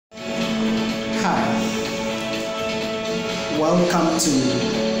Welcome to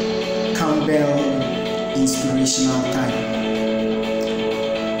Campbell Inspirational Time.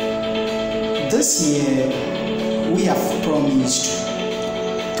 This year, we have promised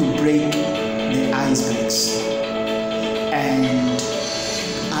to break the icebergs. And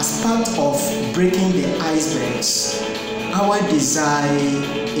as part of breaking the icebergs, our desire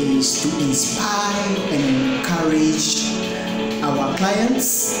is to inspire and encourage our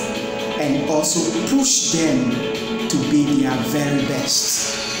clients and also push them to be their very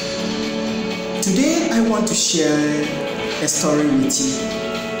best. Today I want to share a story with you.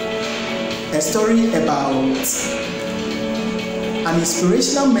 A story about an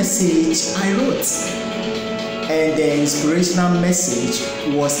inspirational message I wrote. And the inspirational message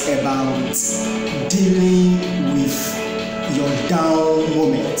was about dealing with your down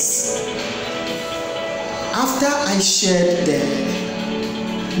moments. After I shared the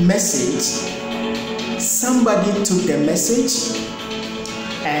message, somebody took the message,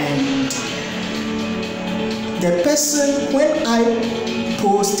 and the person, when I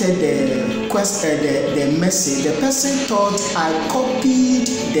posted the message, the person thought I copied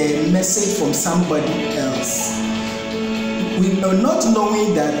the message from somebody else. We are not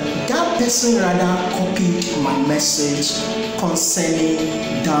knowing that that person rather copied my message concerning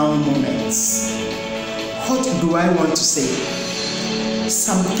down moments. What do I want to say?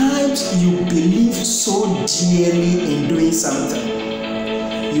 Sometimes you believe so dearly in doing something.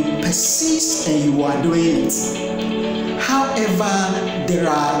 You persist and you are doing it. However, there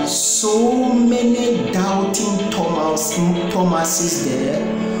are so many doubting Thomases there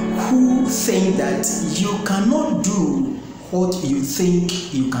who think that you cannot do what you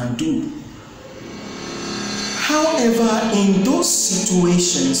think you can do. However, in those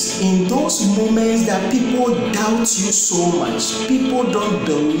situations, in those moments that people doubt you so much, people don't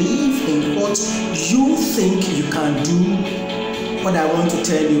believe in what you think you can do, what I want to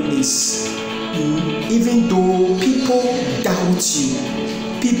tell you is, even though people doubt you,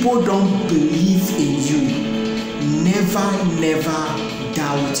 people don't believe in you, never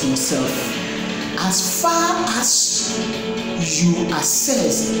doubt yourself. As far as you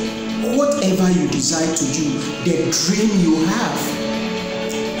assess whatever you desire to do, the dream you have,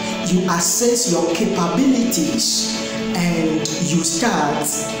 you assess your capabilities and you start,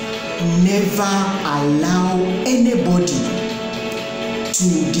 never allow anybody to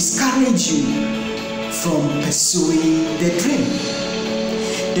discourage you from pursuing the dream.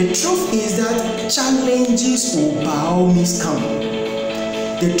 The truth is that challenges will by all means come.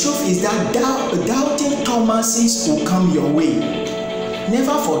 The truth is that doubting Thomases will come your way.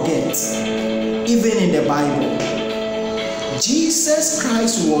 Never forget, even in the Bible, Jesus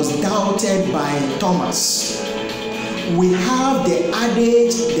Christ was doubted by Thomas. We have the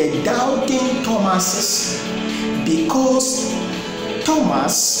adage, the doubting Thomases, because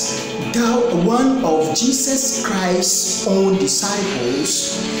Thomas, one of Jesus Christ's own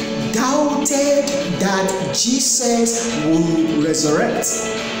disciples, doubted that Jesus would resurrect.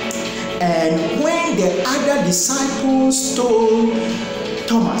 And when the other disciples told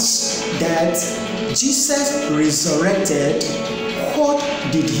Thomas that Jesus resurrected, what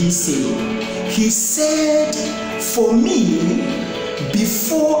did he say? He said, for me,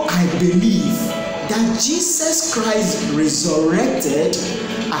 before I believe that Jesus Christ resurrected,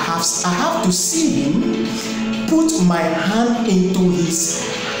 I have to see him, put my hand into his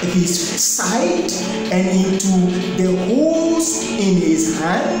side and into the holes in his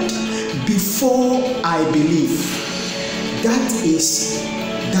hand before I believe. That is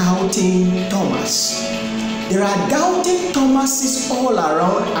doubting Thomas. There are doubting Thomases all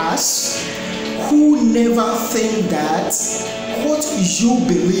around us who never think that what you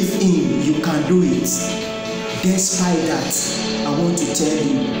believe in, you can do it. Despite that, I want to tell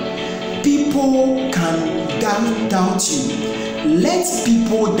you, people can doubt you. Let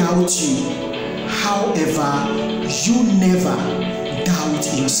people doubt you. However, you never doubt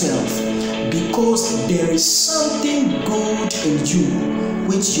yourself, because there is something good in you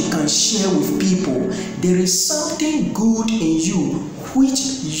which you can share with people. There is something good in you which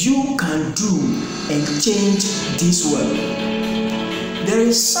you can do and change this world. There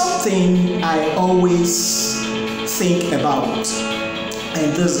is something I always think about,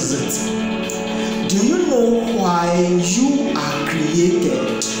 and this is it. Do you know why you are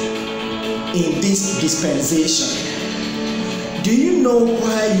created in this dispensation? Do you know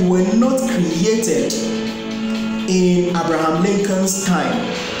why you were not created in Abraham Lincoln's time?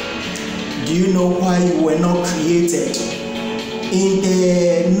 Do you know why you were not created in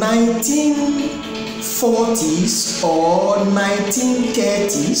the 1940s or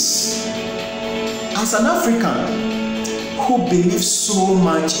 1930s? As an African who believe so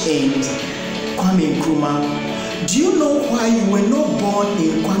much in Kwame Nkrumah. Do you know why you were not born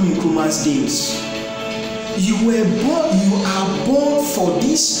in Kwame Nkrumah's days? You are born for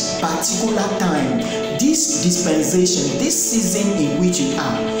this particular time, this dispensation, this season in which you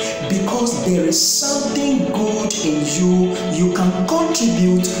are, because there is something good in you. You can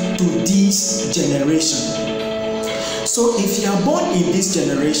contribute to this generation. So if you are born in this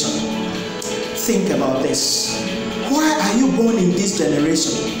generation, think about this. Why are you born in this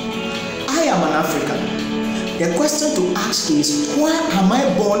generation? I am an African. The question to ask is, why am I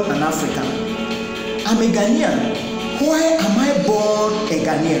born an African? I'm a Ghanaian. Why am I born a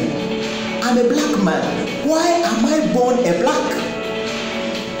Ghanaian? I'm a black man. Why am I born a black?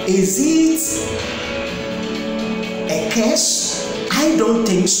 Is it a curse? I don't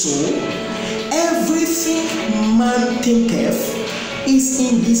think so. Everything man thinketh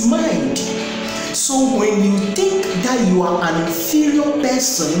is in his mind. So when you think that you are an inferior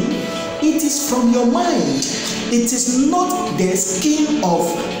person, it is from your mind. It is not the skin of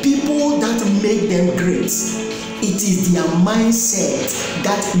people that make them great. It is their mindset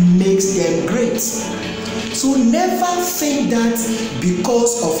that makes them great. So never think that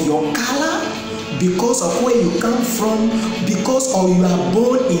because of your color, because of where you come from, because of you are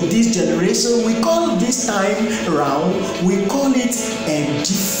born in this generation, we call this time around, we call it a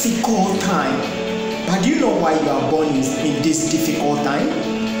difficult time. But do you know why you are born in this difficult time?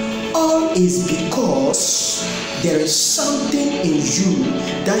 All is because there is something in you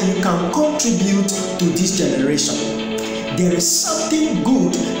that you can contribute to this generation. There is something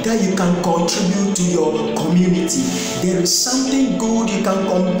good that you can contribute to your community. There is something good you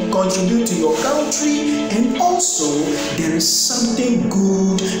can contribute to your country, and also there is something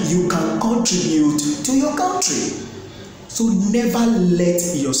good you can contribute to your country. So never let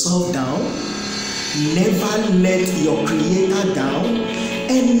yourself down, never let your creator down,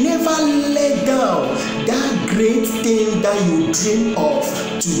 and never let down that great thing that you dream of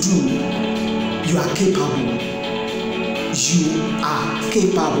to do. You are capable. You are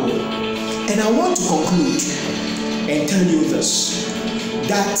capable. And I want to conclude and tell you this,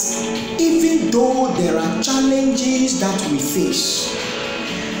 that even though there are challenges that we face,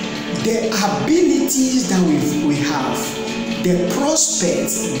 the abilities that we have, the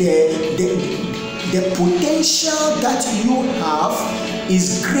prospects, the potential that you have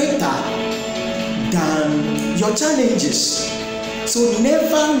is greater than your challenges. So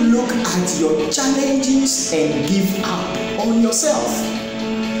never look at your challenges and give up on yourself.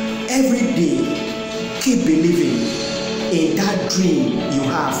 Every day, keep believing in that dream you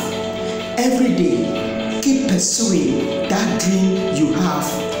have. Every day, keep pursuing that dream you have.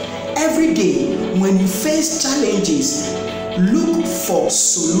 Every day, when you face challenges, look for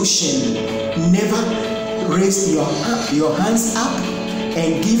solution. Never raise your hands up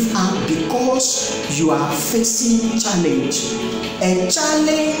and give up because you are facing challenge. A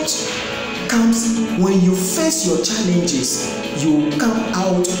challenge comes when you face your challenges, you come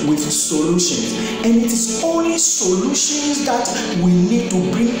out with solutions, and it is only solutions that we need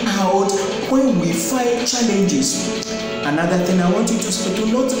to bring out when we find challenges. Another thing I want you to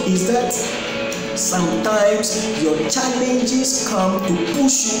note is that sometimes your challenges come to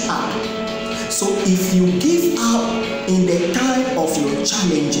push you up. So if you give up in the time of your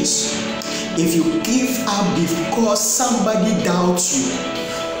challenges, if you give up because somebody doubts you,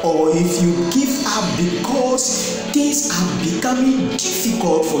 or if you give up because things are becoming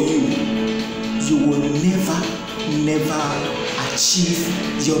difficult for you, you will never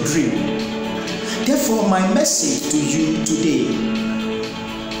achieve your dream. Therefore, my message to you today,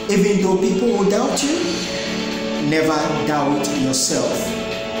 even though people will doubt you, never doubt yourself.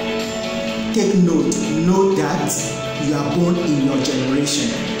 Take note, know that you are born in your generation,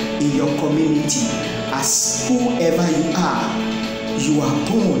 in your community, as whoever you are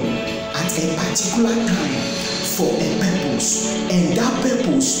born at a particular time for a purpose. And that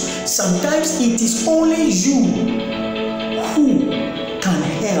purpose, sometimes it is only you who can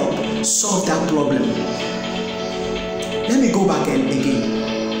help solve that problem. Let me go back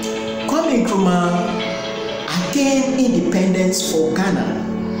again. Kwame Nkrumah attained independence for Ghana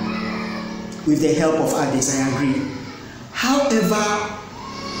with the help of others, I agree. However,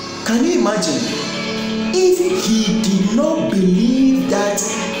 can you imagine if he did not believe that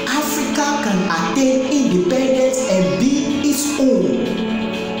Africa can attain independence and be its own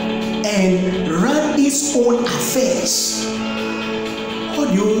and run its own affairs? What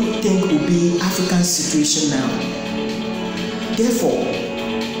do you think will be Africa's situation now? Therefore,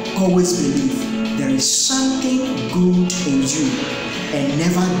 always believe there is something good in you and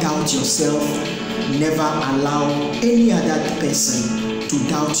never doubt yourself. Never allow any other person to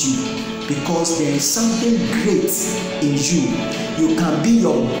doubt you, because there is something great in you. You can be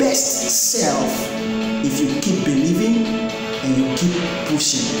your best self if you keep believing and you keep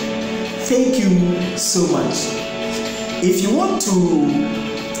pushing. Thank you so much. If you want to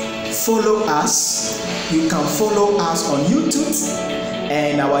follow us, you can follow us on YouTube,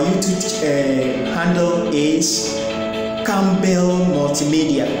 and our YouTube handle is Campbell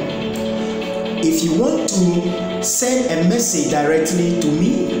Multimedia. If you want to send a message directly to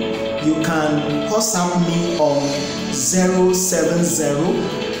me, you can WhatsApp me on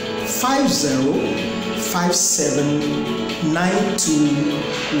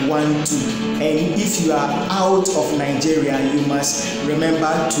 07050579212. And if you are out of Nigeria, you must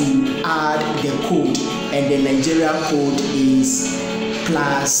remember to add the code, and the Nigeria code is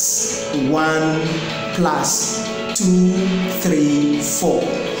 +1+234.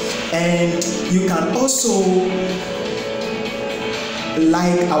 And you can also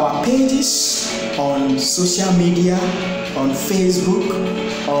like our pages on social media, on Facebook,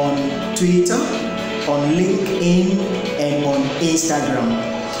 on Twitter, on LinkedIn, and on Instagram.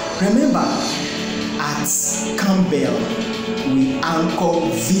 Remember, at Campbell, we anchor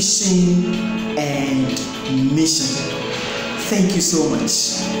vision and mission. Thank you so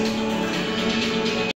much.